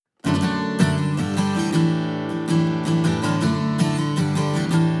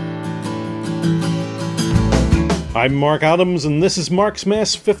I'm Mark Adams, and this is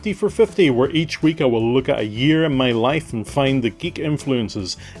Marksmess 50 for 50, where each week I will look at a year in my life and find the geek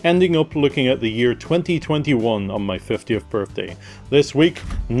influences, ending up looking at the year 2021 on my 50th birthday. This week,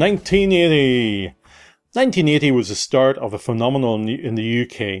 1980. 1980 was the start of a phenomenon in the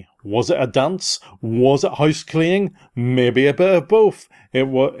UK. Was it a dance? Was it house cleaning? Maybe a bit of both.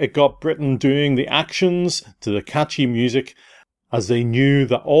 It got Britain doing the actions to the catchy music, as they knew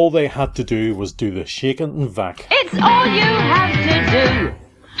that all they had to do was do the shake and vac. It's all you have to do.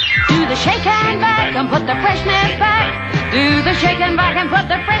 Do the shake and vac and put the freshness back. Do the shake and vac and put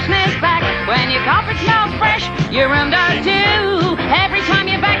the freshness back. When your carpet smells fresh, your room does too. Every time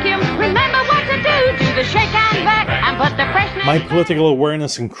you vacuum, remember what to do. Do the shake and vac and put the freshness My back. political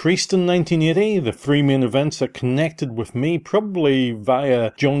awareness increased in 1980. The three main events that connected with me, probably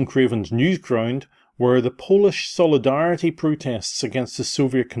via John Craven's Newsground, were the Polish solidarity protests against the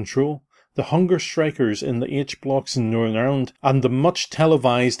Soviet control, the hunger strikers in the H-blocks in Northern Ireland, and the much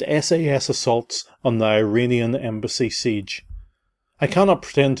televised SAS assaults on the Iranian embassy siege. I cannot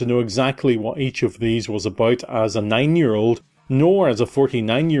pretend to know exactly what each of these was about as a 9-year-old, nor as a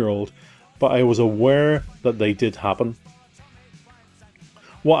 49-year-old, but I was aware that they did happen.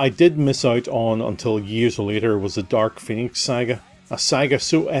 What I did miss out on until years later was the Dark Phoenix saga. A saga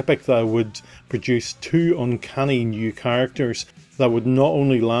so epic that I would produce two uncanny new characters that would not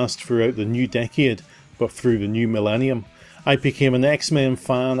only last throughout the new decade, but through the new millennium. I became an X-Men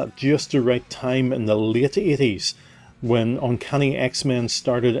fan at just the right time in the late 80s, when Uncanny X-Men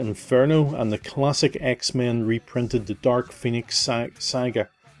started Inferno and the classic X-Men reprinted the Dark Phoenix saga.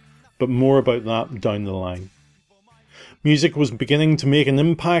 But more about that down the line. Music was beginning to make an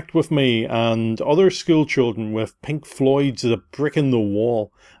impact with me and other school children with Pink Floyd's The Brick in the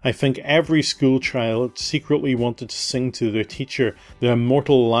Wall. I think every school child secretly wanted to sing to their teacher the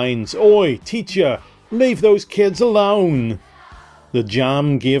immortal lines, "Oi, teacher, leave those kids alone!" The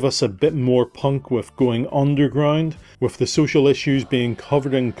Jam gave us a bit more punk with Going Underground, with the social issues being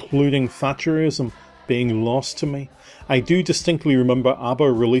covered, including Thatcherism, being lost to me. I do distinctly remember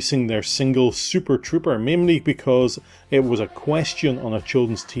ABBA releasing their single Super Trooper, mainly because it was a question on a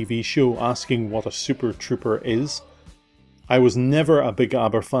children's TV show asking what a Super Trooper is. I was never a big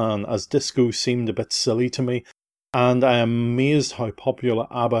ABBA fan, as disco seemed a bit silly to me, and I am amazed how popular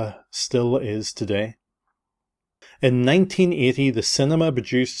ABBA still is today. In 1980, the cinema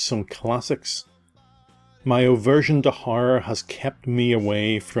produced some classics. My aversion to horror has kept me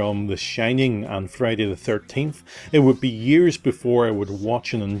away from The Shining and Friday the 13th. It would be years before I would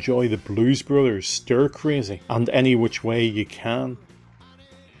watch and enjoy the Blues Brothers, Stir Crazy, and Any Which Way You Can.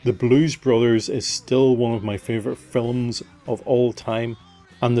 The Blues Brothers is still one of my favourite films of all time,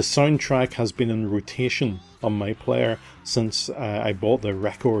 and the soundtrack has been in rotation on my player since I bought the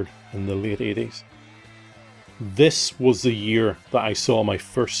record in the late 80s. This was the year that I saw my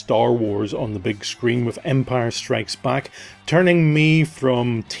first Star Wars on the big screen with Empire Strikes Back, turning me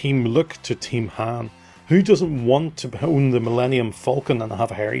from Team Luke to Team Han. Who doesn't want to own the Millennium Falcon and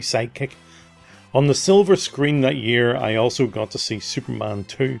have a hairy sidekick? On the silver screen that year, I also got to see Superman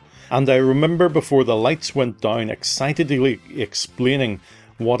 2, and I remember before the lights went down excitedly explaining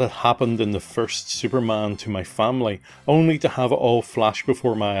what had happened in the first Superman to my family, only to have it all flash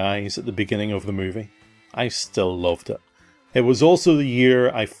before my eyes at the beginning of the movie. I still loved it. It was also the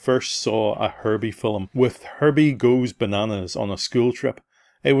year I first saw a Herbie film, with Herbie Goes Bananas on a school trip.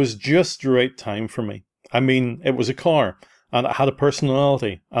 It was just the right time for me. I mean, it was a car, and it had a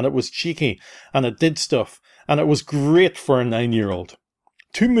personality, and it was cheeky, and it did stuff, and it was great for a 9-year-old.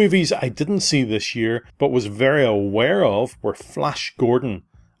 Two movies I didn't see this year, but was very aware of, were Flash Gordon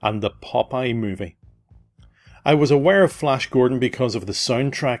and the Popeye movie. I was aware of Flash Gordon because of the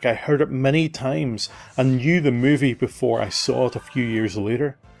soundtrack. I heard it many times and knew the movie before I saw it a few years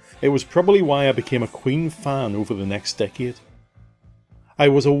later. It was probably why I became a Queen fan over the next decade. I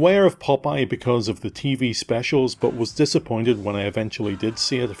was aware of Popeye because of the TV specials, but was disappointed when I eventually did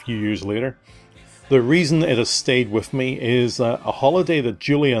see it a few years later. The reason it has stayed with me is that a holiday that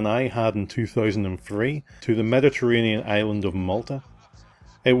Julie and I had in 2003 to the Mediterranean island of Malta.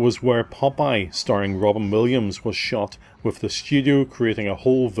 It was where Popeye, starring Robin Williams, was shot, with the studio creating a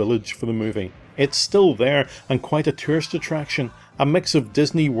whole village for the movie. It's still there and quite a tourist attraction, a mix of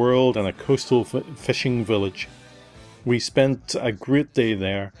Disney World and a coastal fishing village. We spent a great day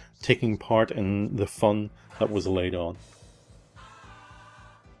there, taking part in the fun that was laid on.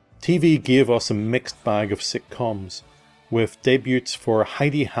 TV gave us a mixed bag of sitcoms, with debuts for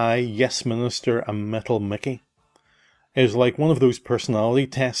Heidi High, Yes Minister and Metal Mickey. Is like one of those personality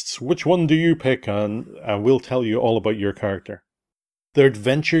tests. Which one do you pick? And we'll tell you all about your character. The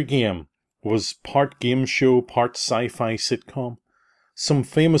adventure game was part game show, part sci-fi sitcom. Some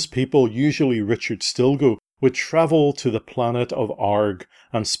famous people, usually Richard Stilgoe, would travel to the planet of Arg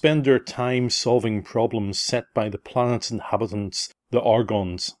and spend their time solving problems set by the planet's inhabitants, the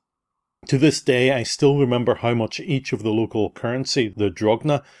Argons. To this day, I still remember how much each of the local currency, the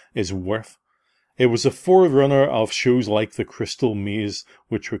drogna, is worth. It was a forerunner of shows like The Crystal Maze,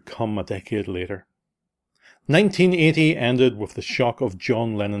 which would come a decade later. 1980 ended with the shock of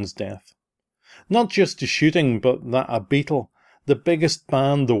John Lennon's death. Not just the shooting, but that a Beatle, the biggest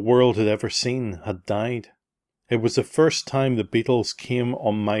band the world had ever seen, had died. It was the first time the Beatles came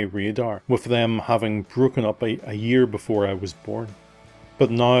on my radar, with them having broken up a year before I was born.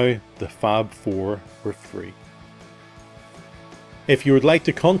 But now the Fab Four were free. If you would like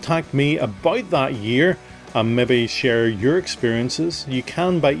to contact me about that year and maybe share your experiences, you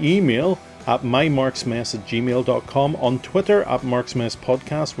can by email at mymarksmess@gmail.com, on Twitter at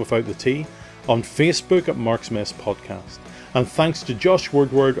marksmesspodcast without the T, on Facebook at marksmesspodcast. And thanks to Josh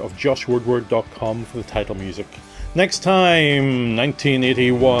Woodward of joshwoodward.com for the title music. Next time,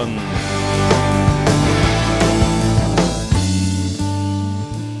 1981.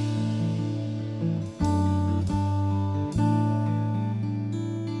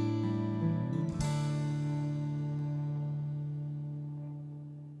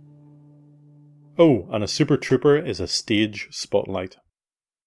 Oh, and a Super Trooper is a stage spotlight.